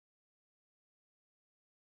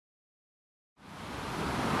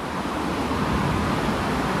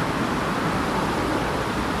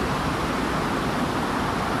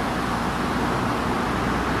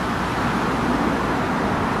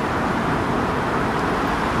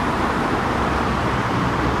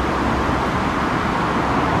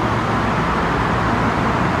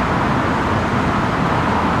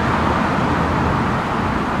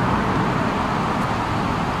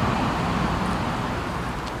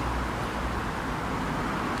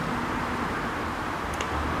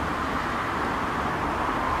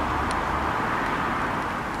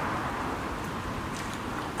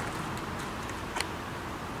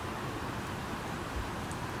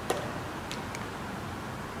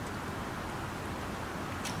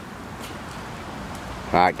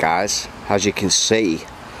Right guys, as you can see,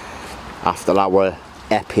 after our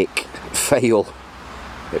epic fail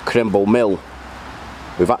at Crimble Mill,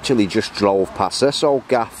 we've actually just drove past this old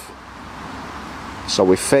gaff. So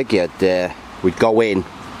we figured we'd go in,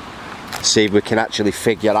 see if we can actually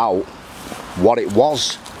figure out what it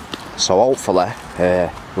was. So hopefully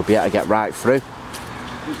we'll be able to get right through.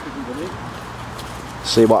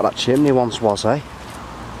 See what that chimney once was, eh?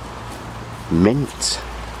 Mint.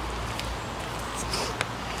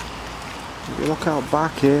 If you look out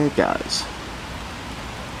back here, guys,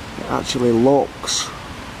 it actually looks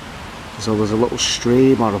as though there's a little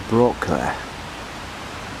stream or a brook there.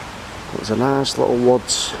 There's a nice little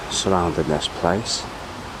woods surrounding this place,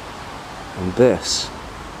 and this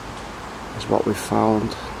is what we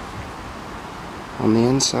found on the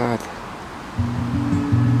inside.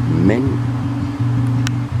 Mint.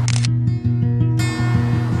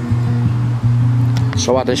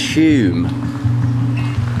 So I'd assume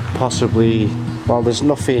possibly, well, there's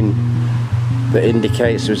nothing that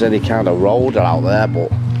indicates there's any kind of road out there,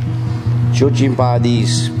 but judging by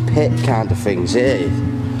these pit kind of things here,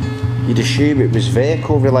 you'd assume it was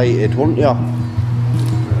vehicle related, wouldn't you?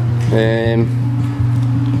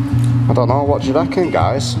 I don't know, what do you reckon,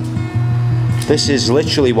 guys? This is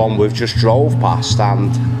literally one we've just drove past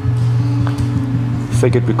and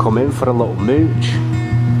figured we'd come in for a little mooch.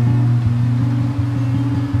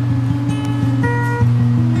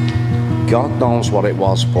 God knows what it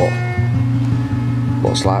was, but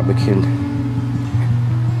looks like we can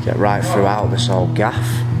get right throughout this old gaff.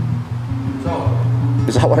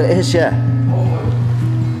 Is that what it is? Yeah.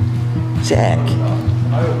 Is it egg?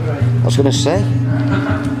 I was going to say.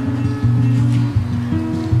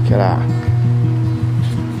 Look at that.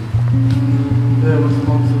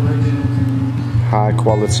 High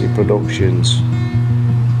quality productions.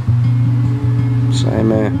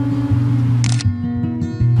 Same here.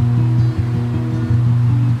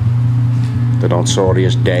 The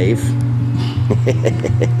notorious Dave.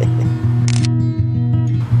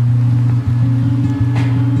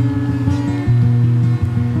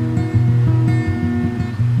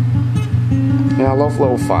 Yeah, I love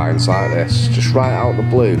little finds like this, just right out the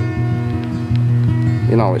blue.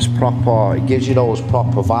 You know, it's proper, it gives you those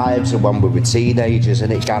proper vibes of when we were teenagers,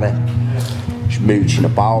 and it kind of just mooching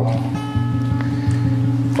about,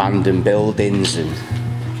 abandoned buildings, and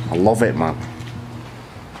I love it, man.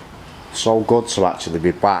 So good to actually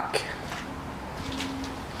be back.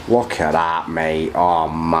 Look at that, mate. Oh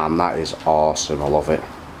man, that is awesome. I love it.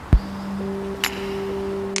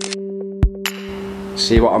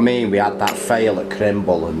 See what I mean? We had that fail at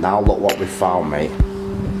Crimble, and now look what we found, mate.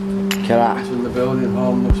 Look at that. In the building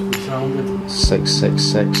hall must be sounded.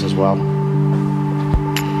 666 as well.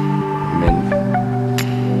 Mint.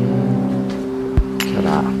 Look at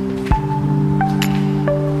that.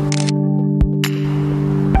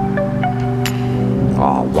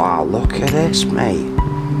 Oh wow, look at this, mate.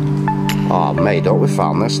 Oh mate, don't we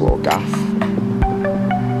found this little gaff?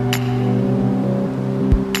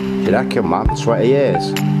 Do you reckon, man? 20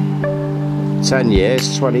 years? 10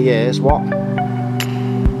 years, 20 years, what?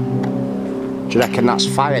 Do you reckon that's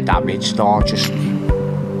fire damaged or just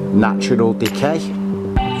natural decay?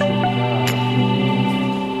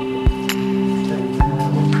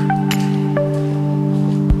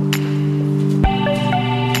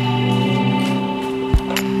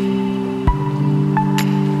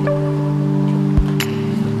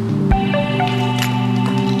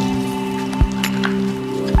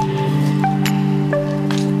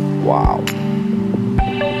 Wow.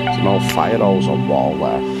 There's no fire holes on wall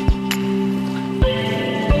there.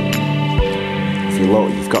 If you look,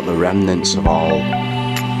 you've got the remnants of all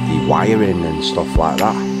the wiring and stuff like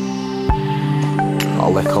that. Got a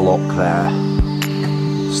little look there.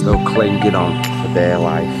 Still clinging on for dear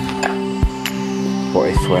life. But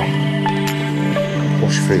if we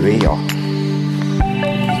push through here,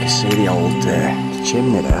 you can see the old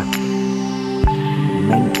chimney there.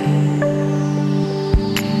 Mint.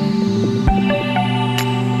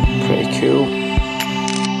 Pretty cool. I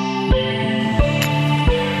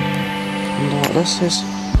wonder what this is.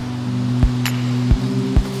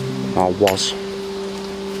 Or was.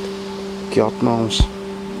 God knows.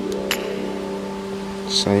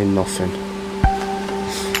 Saying nothing.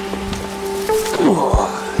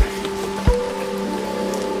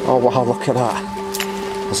 Oh wow, look at that.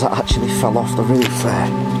 Has that actually fell off the roof there?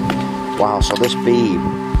 Wow, so this beam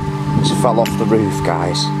has fell off the roof,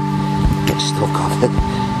 guys. It's still got it.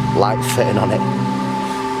 Light fitting on it.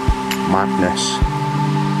 Madness.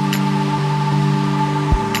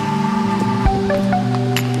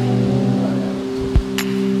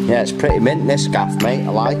 Yeah, it's pretty mint, this gaff, mate. I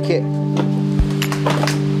like it.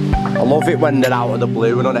 I love it when they're out of the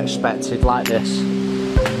blue and unexpected like this.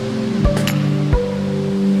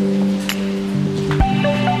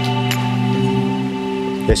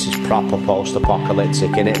 This is proper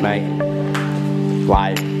post-apocalyptic, innit, mate?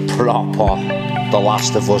 Like, proper The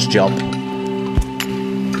Last of Us job.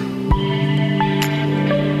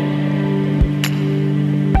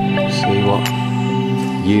 See what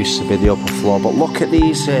used to be the upper floor, but look at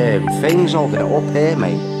these things holding it up here,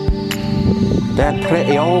 mate. They're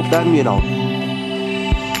pretty old, them, you know. Look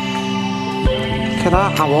at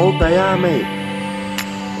that, how old they are, mate.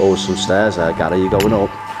 Oh, some stairs there, Gary, you going up?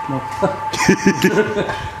 No.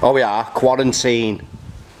 Oh, we are, quarantine.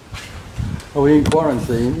 Are we in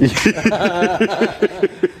quarantine?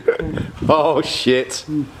 Oh, shit.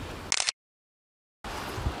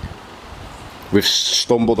 We've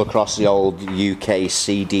stumbled across the old UK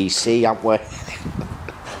CDC, haven't we?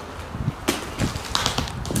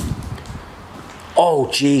 Oh,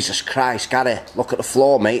 Jesus Christ, Gary, look at the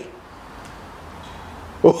floor, mate.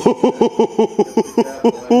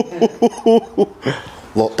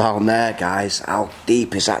 Look down there, guys. How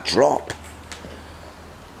deep is that drop?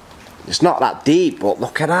 It's not that deep, but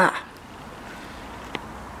look at that.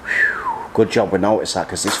 Whew. Good job we noticed that,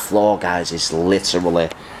 because this floor, guys, is literally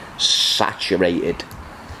saturated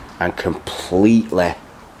and completely,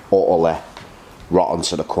 utterly rotten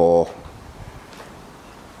to the core.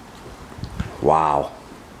 Wow.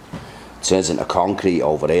 Turns into concrete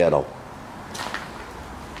over here, though.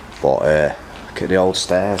 But look at the old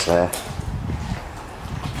stairs there.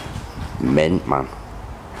 Mint, man.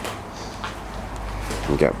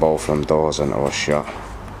 And get both them doors into a shot.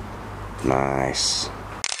 Nice.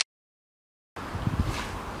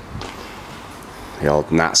 The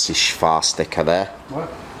old Nazi far sticker there.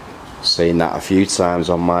 What? Seen that a few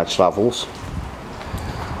times on my travels.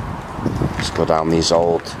 Let's go down these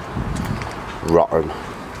old rotten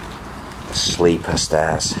sleeper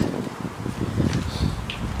stairs.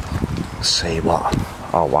 See what?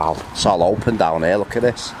 Oh wow, it's all open down here, look at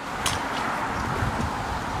this.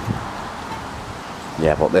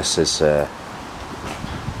 Yeah, but this is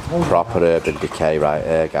proper urban decay right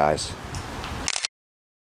here, guys.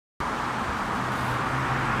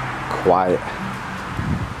 Quite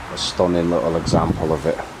a stunning little example of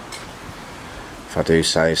it, if I do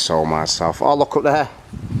say so myself. Oh, look up there.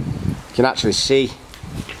 You can actually see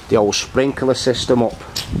the old sprinkler system up.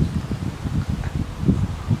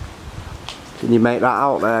 Can you make that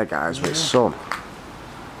out there, guys, with sun?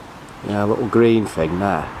 Yeah, a little green thing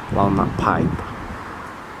there along that pipe.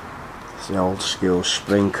 It's the old school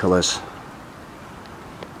sprinklers.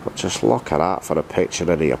 But just look at that for a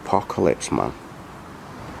picture of the apocalypse, man.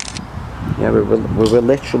 Yeah, we were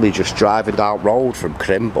literally just driving down road from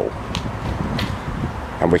Crimble,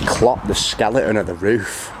 and we clocked the skeleton of the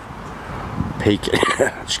roof peeking,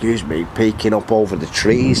 excuse me, peeking up over the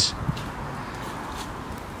trees.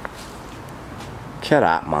 Look at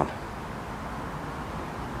that, man.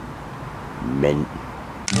 Mint.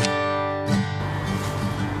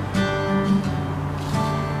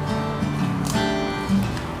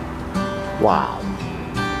 Wow.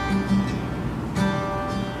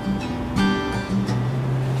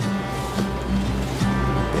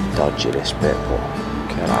 Bit dodgy this bit, but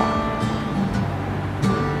look at that.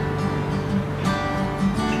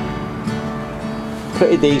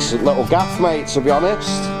 Pretty decent little gaff, mate, to be honest.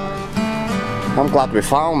 I'm glad we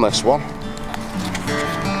found this one.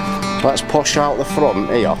 Let's push out the front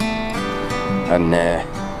here and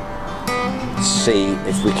see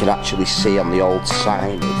if we can actually see on the old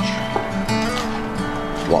signage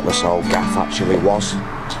what this old gaff actually was.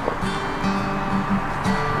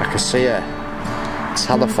 I can see a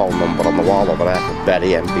telephone number on the wall over there for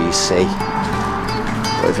Gary and Maca.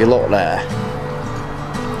 But if you look there,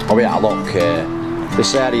 oh yeah, look,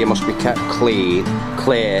 this area must be kept clear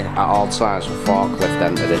at all times for forklift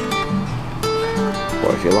entering.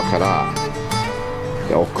 But if you look at that,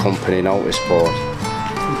 the old company notice board.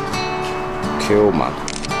 Cool, man.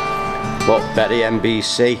 Look, Gary and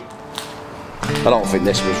Maca. I don't think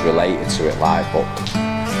this was related to it, like, but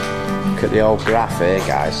look at the old graph here,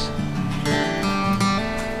 guys.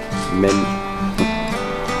 Mint.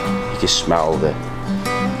 You can smell the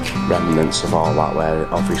remnants of all that, where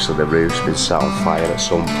obviously the roof's been set on fire at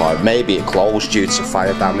some point. Maybe it closed due to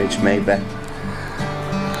fire damage, maybe.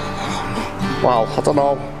 Well, I don't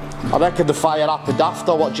know. I reckon the fire happened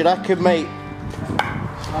after. What do you reckon, mate?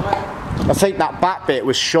 I think that back bit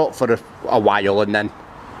was shut for a while, and then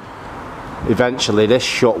eventually this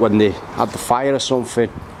shut when they had the fire or something.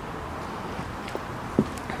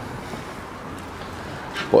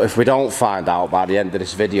 But if we don't find out by the end of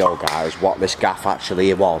this video, guys, what this gaff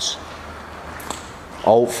actually was,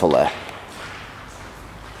 hopefully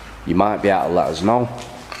you might be able to let us know.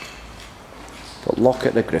 But look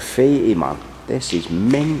at the graffiti, man. This is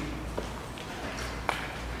mint.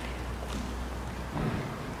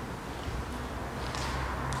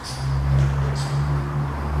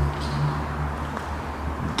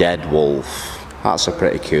 Dead wolf. That's a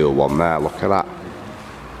pretty cool one there, look at that.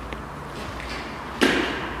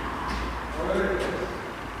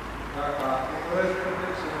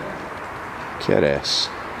 Look at this.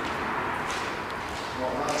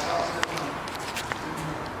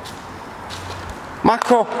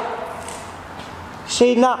 Maca,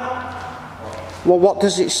 seen that? Well, what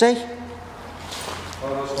does it say?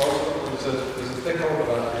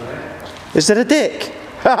 Is there a dick?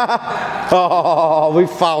 Oh, we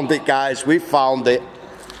found it, guys. We found it.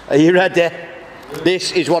 Are you ready?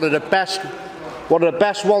 This is one of the best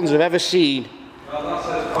ones I've ever seen.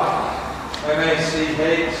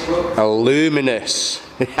 Illuminous.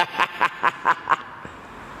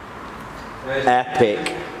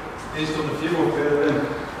 Epic.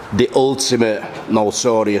 The ultimate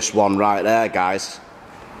notorious one right there, guys.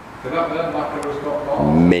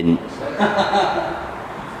 Mint.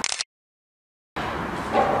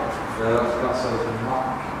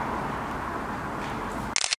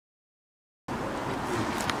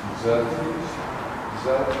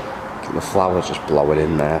 The flowers just blowing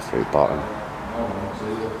in there through bottom.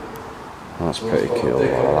 That's pretty cool.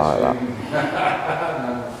 I like that.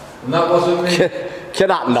 And that wasn't me. Get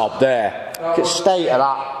that knob there. Get state of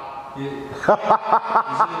that.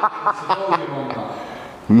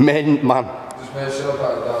 Mint, man. Just made sure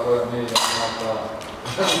that weren't me.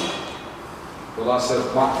 Well, that's a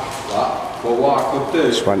Mac, that. But what I could do...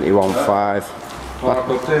 21.5. What I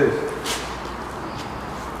could do...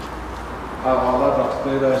 All I'd have to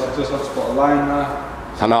do there is just have to put a line there.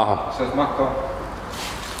 I know. It says Maca.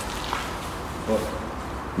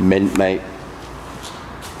 Mint, mate.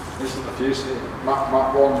 This is the few, see. Mac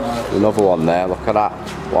 1 there. Another one there, look at that.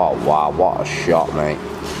 Wow, wow, what a shot, mate.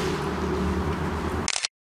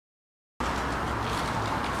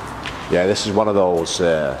 Yeah, this is one of those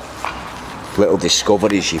little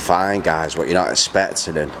discoveries you find, guys, what you're not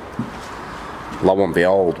expecting, and lo and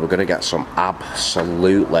behold, we're going to get some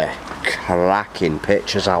absolutely cracking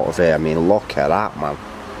pictures out of here. I mean, look at that, man.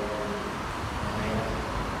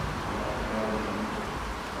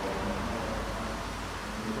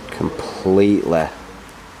 Completely,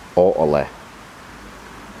 utterly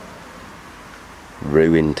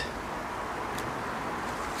ruined.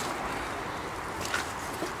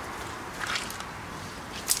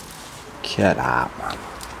 Look at that, man.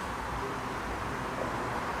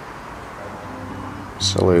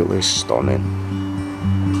 Absolutely stunning.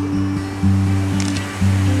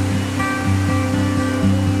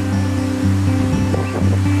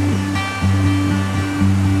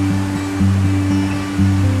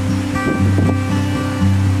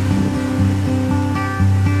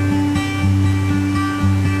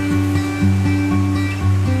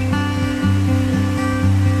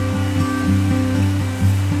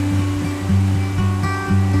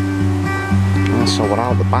 So we're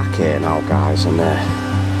out the back here now, guys, and look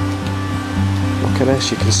at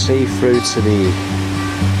this, you can see through to the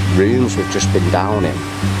rooms we've just been down in,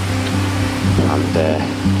 and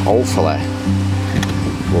hopefully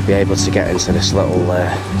we'll be able to get into this little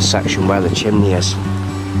section where the chimney is.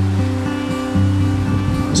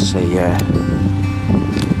 Let's see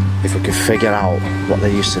if we can figure out what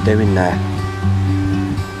they used to do in there.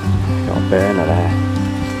 Got a burner there.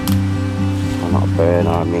 Not a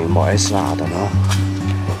burner, I mean, what is that? I don't know.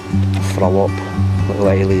 Throw up, little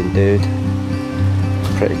alien dude.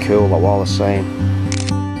 Pretty cool, like what I was saying.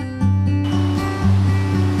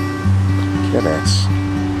 Look at this.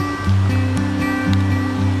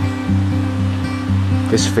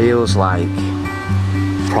 This feels like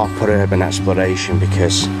proper urban exploration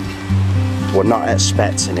because we're not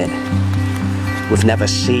expecting it. We've never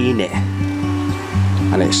seen it.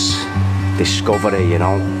 And it's discovery, you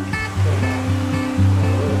know.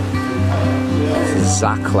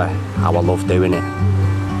 Exactly how I love doing it.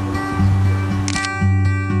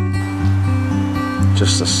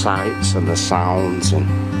 Just the sights and the sounds and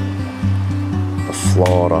the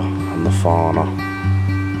flora and the fauna.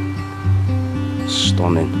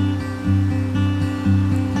 Stunning.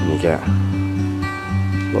 And you get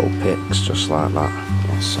little pics just like that.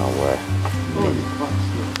 Yeah, so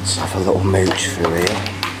let's have a little mooch through here.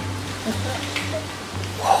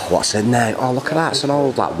 What's in there? Oh, look at that. It's an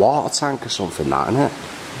old like water tank or something, that, isn't it?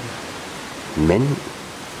 Mint.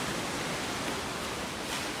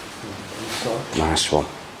 Nice one.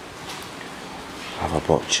 Have a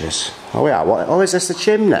butcher's. Oh yeah, what? Oh, is this the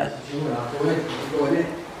chimney?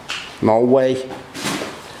 No way.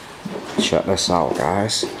 Check this out,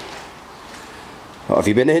 guys. What, have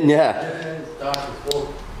you been in yet? Yeah, it's dark as fuck.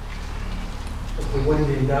 It's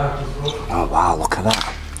windy and dark as fuck. Oh wow, look at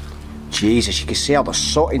that. Jesus, you can see all the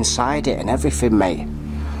soot inside it and everything, mate.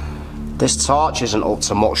 This torch isn't up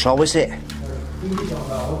to much, though, is it?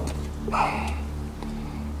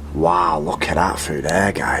 Wow, look at that through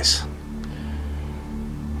there, guys.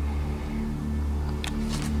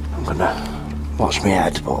 I'm gonna watch my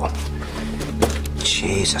head, but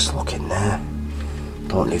Jesus, look in there.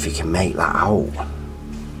 Don't know if you can make that out.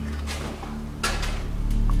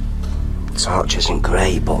 The torch isn't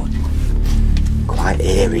great, but quite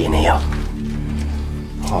eerie in here.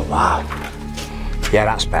 Oh wow. Yeah,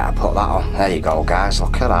 that's better, put that on. There you go, guys,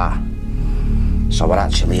 look at that. So we're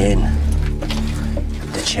actually in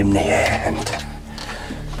the chimney here, and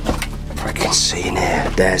if I can see in here,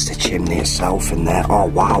 there's the chimney itself in there. Oh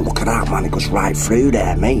wow, look at that, man, it goes right through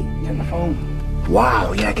there, mate. Get the phone.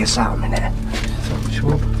 Wow, yeah, guess that a minute.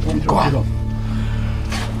 Sure. Go on.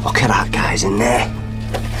 Look at that, guys, in there.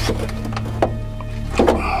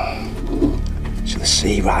 So the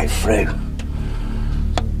sea right through.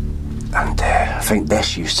 And I think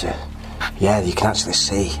this used to, yeah, you can actually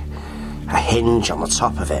see a hinge on the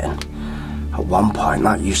top of it, and at one point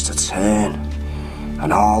that used to turn,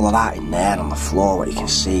 and all of that in there on the floor, what you can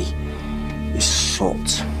see is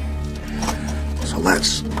soot. So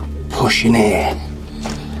let's push in here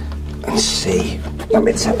and see. Let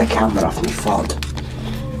me take the camera off my phone.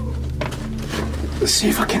 Let's see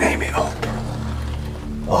if I can aim it up.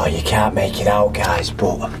 Oh, you can't make it out, guys,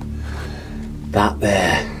 but that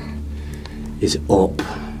there is up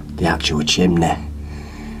the actual chimney,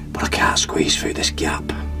 but I can't squeeze through this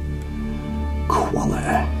gap.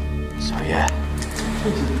 Quality. So yeah,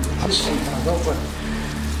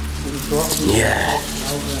 yeah,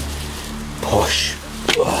 push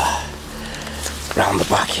round the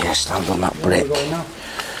back here, stand on that brick,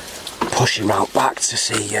 pushing round back to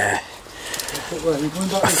see, I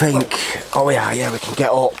think, oh yeah, we can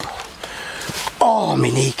get up. Oh, my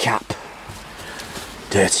kneecap.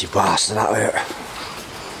 Dirty bastard, that hurt.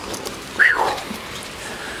 Whew.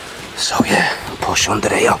 So yeah, push under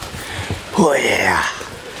here. Oh yeah.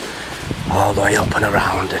 All the way up and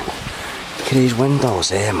around, and look at these windows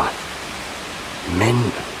here, man.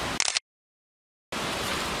 Mint.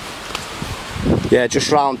 Yeah,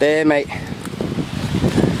 just round there, mate.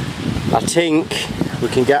 I think we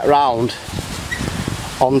can get round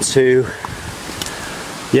onto,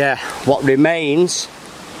 yeah, what remains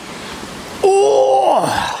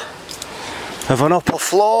of an upper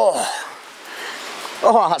floor.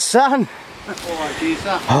 Oh, that's sand.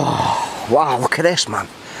 Oh, wow, look at this, man.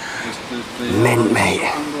 Mint, mate.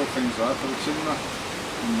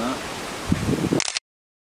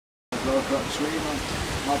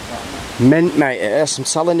 Mint, mate, it is, I'm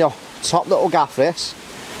telling you. Top little gaff, this.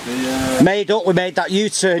 Made up, we made that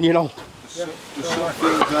U-turn, you know.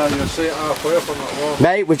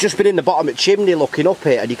 Mate, we've just been in the bottom of the chimney looking up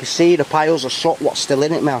here, and you can see the piles of soot, what's still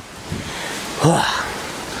in it now.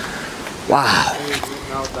 Wow.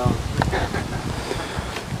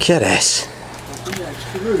 Look at this.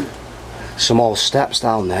 Some old steps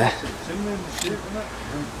down there.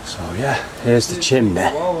 So yeah, here's the chimney.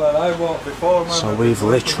 So we've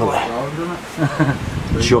literally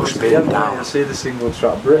just been down. I see the single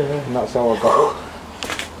trap brick, and that's how I got up.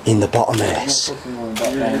 In the bottom of this. Look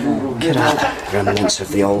at that, remnants of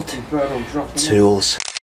the old tools.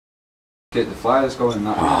 Get the fires going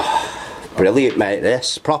that way. Brilliant, mate,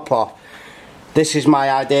 this. Proper. This is my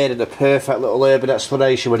idea of the perfect little urban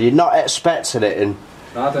explanation when you're not expecting it. And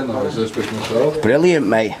I didn't know it was this big myself. brilliant,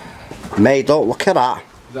 mate. Made up, look at that.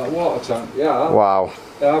 Is that water tank? Yeah. Wow.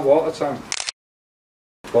 Yeah, water tank.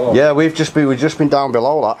 Oh. Yeah, we've just been down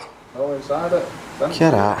below that. Oh, inside it. Look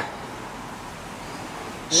at that.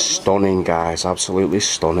 Stunning, guys, absolutely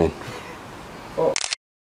stunning. Oh.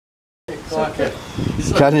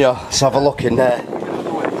 Can you? Let's have a look in there.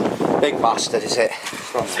 Big bastard, is it?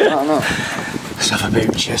 Let's have a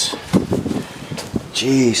booches.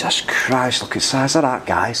 Jesus Christ, look at the size of that,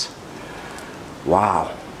 guys. Wow.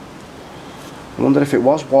 I wonder if it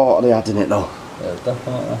was water they had in it though. Yeah,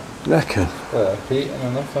 definitely. You reckon? Yeah, heating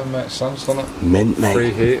and nothing makes sense, doesn't it? Mint, mate.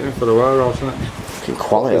 Free heating for the warehouse, isn't it? Fucking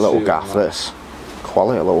quality little gaff, this.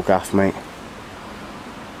 Quality little gaff, mate.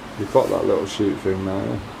 You've got that little shoot thing now,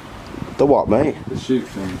 yeah? The what, mate? The shoot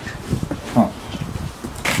thing.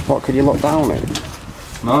 What, can you look down it?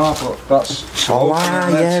 No, but that's... Oh,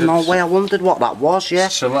 yeah, no way, I wondered what that was, yeah.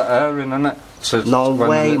 To let air in, innit? to No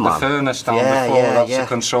way, the man. furnace down Yeah, before, yeah, that's yeah. to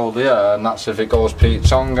control the air, and that's if it goes peak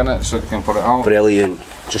song in it, so they can put it out. Brilliant.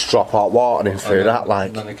 Just drop hot water in through that, like.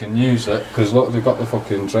 And then they can use it, because look, they've got the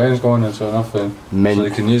fucking drains going into nothing. Mint. So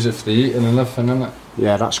they can use it for the heating and everything, innit?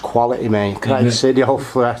 Yeah, that's quality, mate. Can I see the old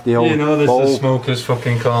flash, the old You know, this bulb. is the smoker's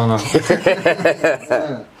fucking corner.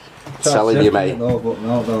 Telling you, mate. No, but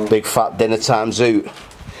no. Big fat dinner time zoot.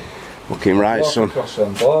 Looking right, son. Across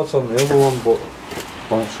them boards on the other one, but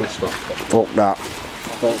don't trust that. Fuck that.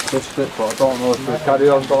 I don't trust it, but I don't know if we carry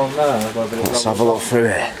on down there. Let's have a look through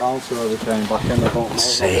here. Down to where we came back in, I don't know. Let's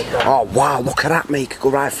see. Oh, wow, look at that, mate. Could go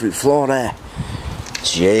right through the floor there.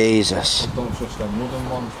 Jesus. I don't trust them wooden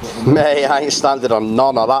ones. Mate, I ain't standing on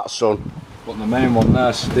none of that, son. But the main one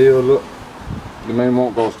there, steel, look. The main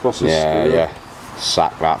one goes across the Yeah, steel. yeah.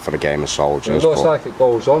 Sack that for the game of soldiers. It looks but like it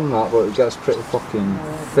goes on that, but it gets pretty fucking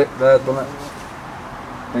thick there, doesn't it?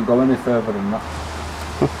 Didn't go any further than that.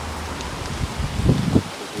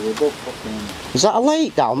 is that a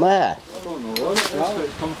lake down there? I don't know what it is,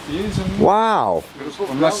 it's confusing. Wow.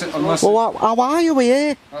 Unless Well, how are you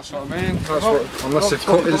here? that's what I mean. Unless they've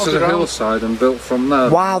cut into the hillside and built from there.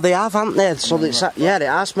 Wow, they have, haven't they? So it's, yeah, it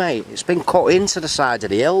has, mate. It's been cut into the side of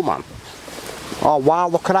the hill, man. Oh, wow,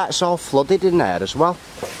 look at that. It's all flooded in there as well.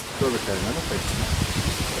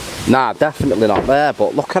 Nah, definitely not there,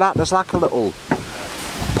 but look at that. There's like a little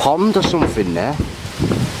pond or something there.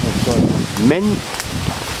 Mint.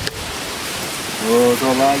 Oh, I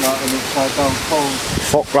don't like that, an upside down pole.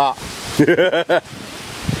 Fuck that.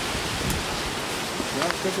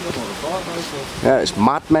 Yeah, it's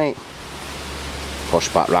mad, mate. Push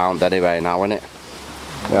back round anyway now, innit?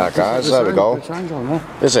 Yeah, guys, there we go.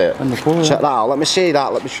 Is it? Check that out. Let me see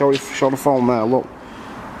that. Let me show the phone there. Look.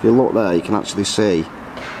 If you look there, you can actually see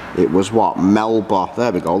it was what? Melba.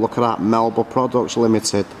 There we go. Look at that. Melba Products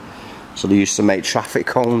Limited. So they used to make traffic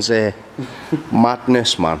cones here.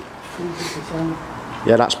 Madness, man.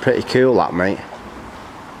 Yeah, that's pretty cool, that, mate.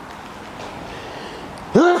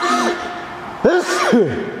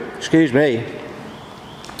 Excuse me.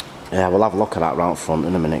 Yeah, we'll have a look at that round front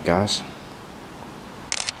in a minute, guys.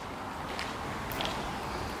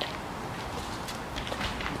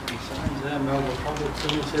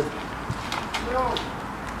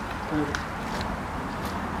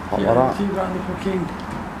 What was that?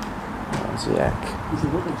 That's the heck.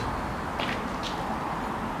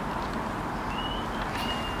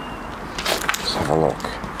 Let's have a look.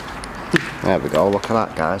 There we go, look at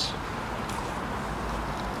that, guys.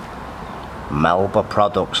 Melba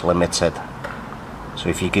Products Limited. So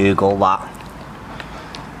if you Google that,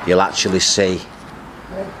 you'll actually see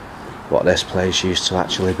what this place used to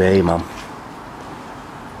actually be, man.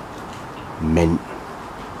 Mint.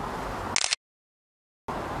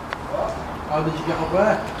 How did you get up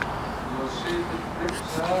there?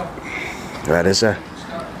 Where is it?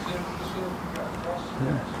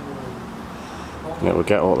 Yeah, we'll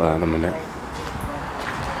get up there in a minute.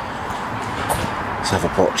 Let's have a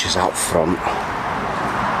butcher's out front.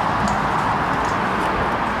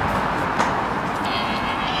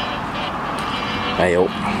 Hey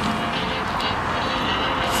up.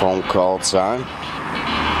 Phone call time.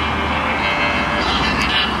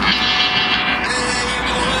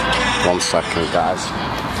 One second, guys.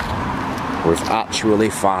 We've actually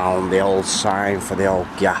found the old sign for the old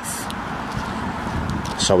gaff.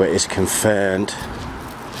 So it is confirmed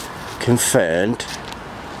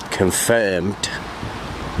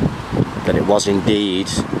that it was indeed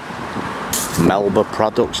Melba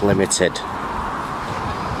Products Limited,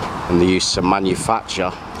 and they used to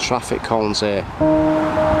manufacture traffic cones here.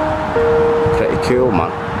 Pretty cool,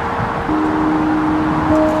 man.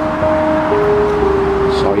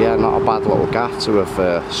 So yeah, not a bad little gaff to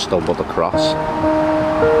have stumbled across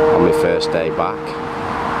on my first day back.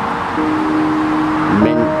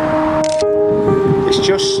 Mint. It's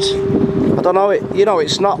just, I don't know, you know,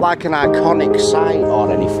 it's not like an iconic site or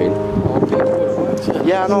anything.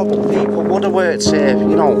 Yeah, I know, but people would have worked here.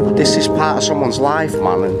 You know, this is part of someone's life,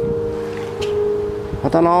 man. And I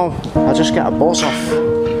don't know, I just get a buzz off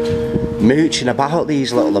mooching about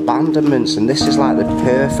these little abandonments, and this is like the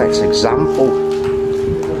perfect example.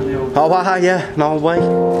 Oh, yeah, no way.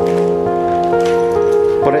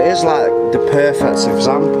 But it is like the perfect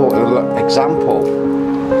example of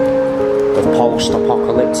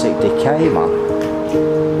post-apocalyptic decay, man.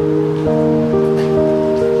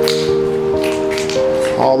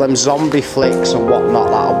 All them zombie flicks and whatnot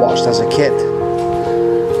that I watched as a kid.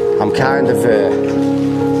 I'm kind of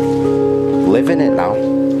living it now.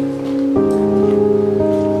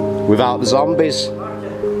 Without the zombies.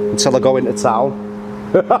 Until I go into town.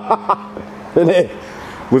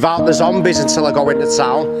 Without the zombies until I go into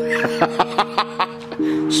town.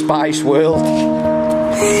 Spice World.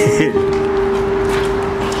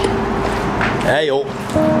 Hey up.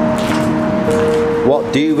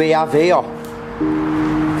 What do we have here?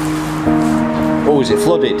 Oh, is it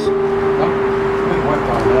flooded?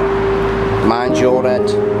 Mind your head.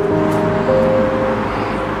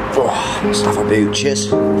 Oh, let's have a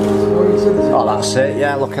booches. Oh, that's it,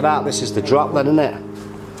 yeah, look at that. This is the drop then, isn't it?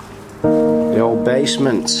 The old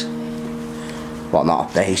basement. Well, not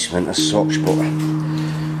a basement as such, but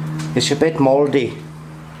it's a bit mouldy.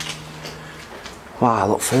 Wow,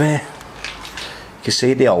 look for me. You can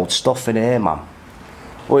see the old stuff in here, man.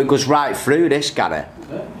 Oh, it goes right through this, Gary.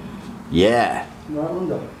 Yeah. Right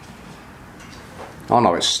under. Oh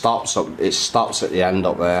no, it stops up. It stops at the end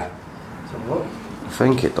up there. I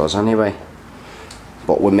think it does anyway.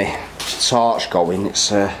 But with my torch going,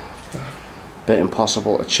 it's a bit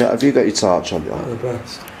impossible to check. Have you got your torch on? The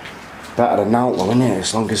best. Better than now, though, isn't it?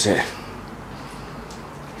 As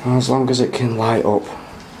long as it can light up.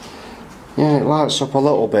 Yeah, it lights up a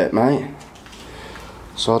little bit, mate.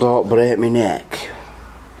 So I don't break my neck.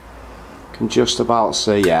 Can just about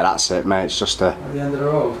see. Yeah, that's it, mate. It's just a. At the end of the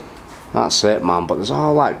road. That's it, man. But there's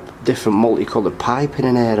all like different multicoloured piping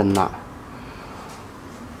in here and that.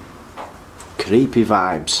 Creepy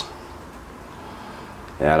vibes.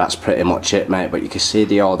 Yeah, that's pretty much it, mate. But you can see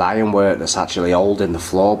the old ironwork that's actually holding the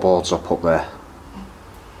floorboards up there.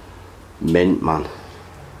 Mint, man.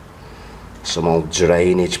 Some old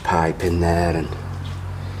drainage pipe in there, and.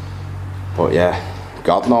 But yeah,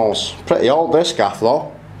 God knows. Pretty old this gaff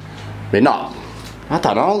though. I mean, not. I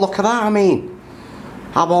don't know. Look at that. I mean,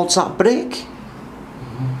 how old's that brick?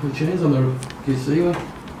 Put chains on the roof. Can you see one?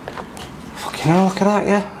 Fucking hell, look at that,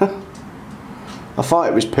 yeah. I thought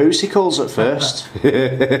it was poosicles at first.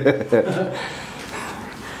 It's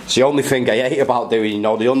the only thing I hate about doing, you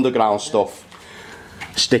know, the underground stuff.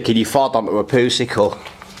 Sticking your fod onto a poosicle.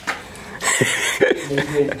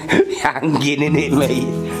 Hanging in it, mate.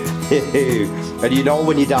 And you know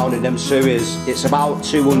when you're down in them sewers, it's about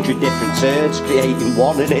 200 different turds creating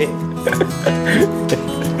one, innit?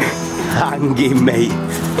 Hanging, mate.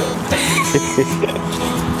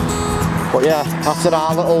 But yeah, after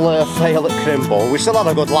our little fail at Crimble, we still had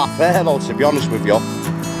a good laugh there though, to be honest with you.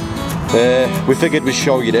 We figured we'd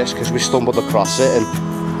show you this because we stumbled across it, and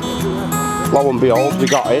lo and behold, we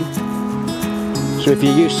got in. So if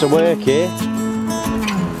you're used to work here,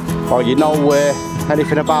 or you know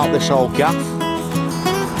anything about this old gaff,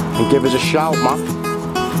 and give us a shout, man.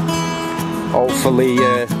 Hopefully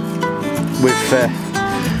we've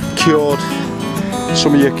cured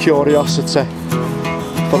some of your curiosity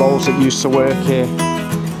for those that used to work here,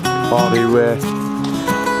 or who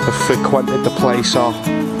have frequented the place or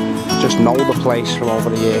just know the place from over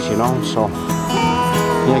the years, you know. So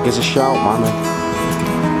yeah, give us a shout, man,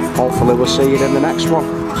 and hopefully we'll see you in the next one.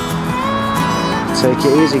 Take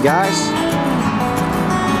it easy, guys.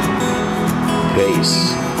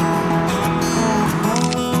 Peace.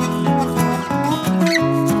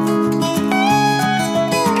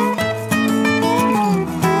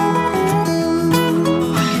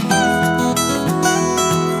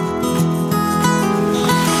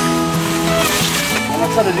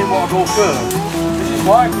 I didn't want to go first. This is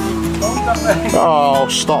why. Oh,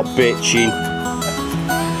 stop bitching.